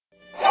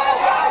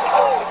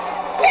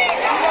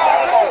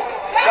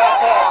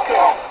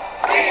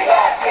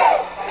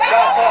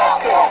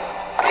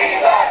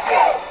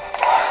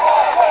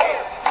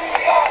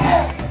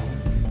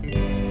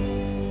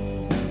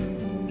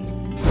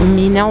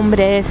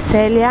nombre es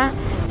Celia.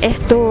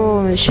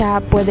 Esto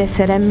ya puede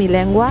ser en mi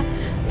lengua.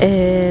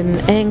 He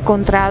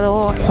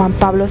encontrado a Juan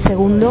Pablo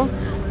II,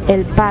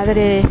 el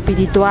padre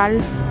espiritual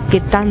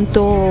que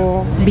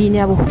tanto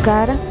vine a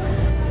buscar.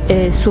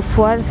 Su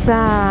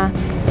fuerza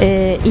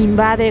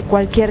invade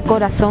cualquier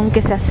corazón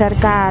que se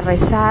acerca a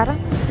rezar.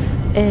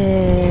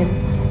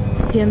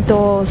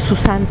 Siento su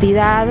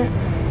santidad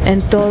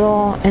en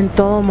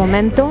todo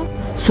momento,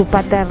 su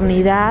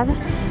paternidad.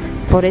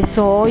 Por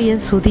eso hoy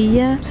en su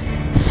día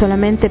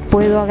solamente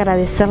puedo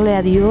agradecerle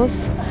a Dios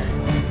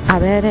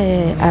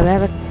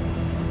haber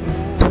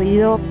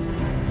podido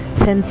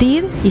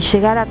sentir y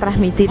llegar a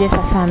transmitir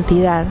esa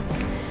santidad,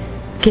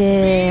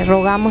 que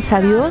rogamos a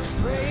Dios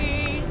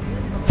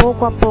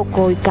poco a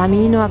poco y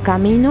camino a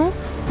camino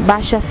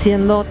vaya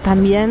siendo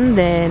también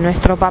de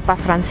nuestro Papa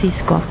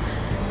Francisco.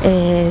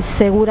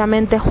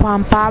 Seguramente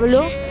Juan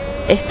Pablo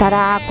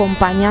estará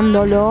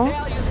acompañándolo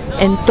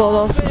en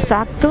todos sus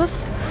actos.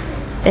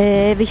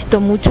 He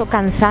visto mucho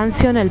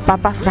cansancio en el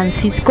Papa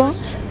Francisco.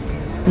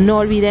 No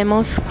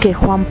olvidemos que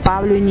Juan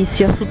Pablo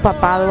inició su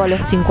papado a los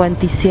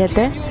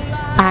 57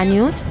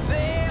 años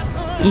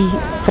y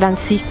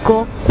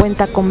Francisco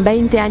cuenta con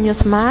 20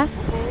 años más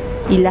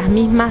y las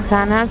mismas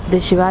ganas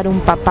de llevar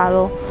un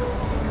papado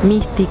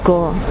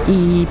místico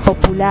y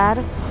popular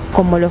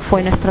como lo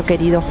fue nuestro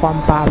querido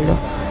Juan Pablo.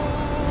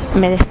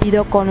 Me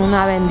despido con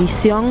una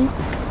bendición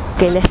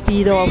que les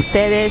pido a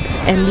ustedes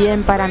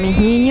envíen para mis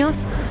niños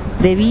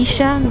de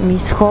Villa,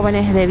 mis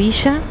jóvenes de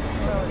Villa,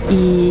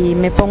 y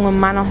me pongo en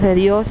manos de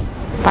Dios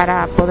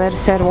para poder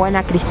ser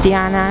buena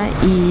cristiana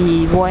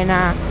y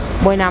buena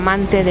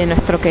amante de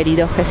nuestro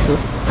querido Jesús.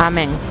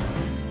 Amén.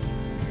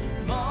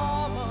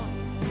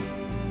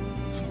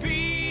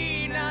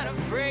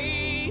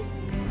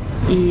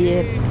 Y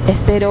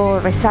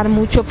espero rezar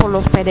mucho por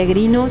los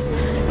peregrinos.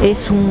 Es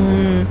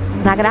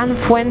una gran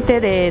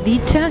fuente de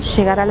dicha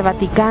llegar al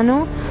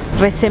Vaticano.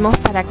 Recemos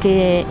para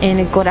que en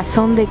el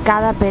corazón de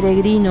cada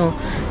peregrino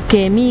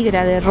que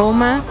emigra de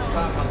Roma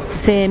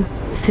se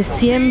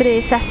siembre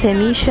esa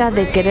semilla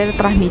de querer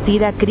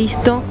transmitir a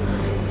Cristo,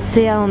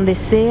 sea donde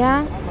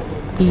sea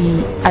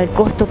y al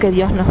costo que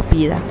Dios nos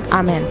pida.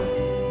 Amén.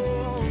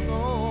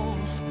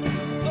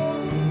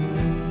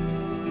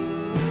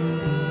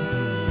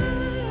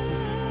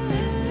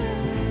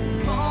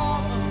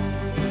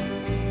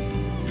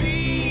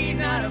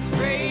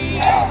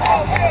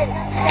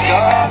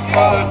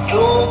 God,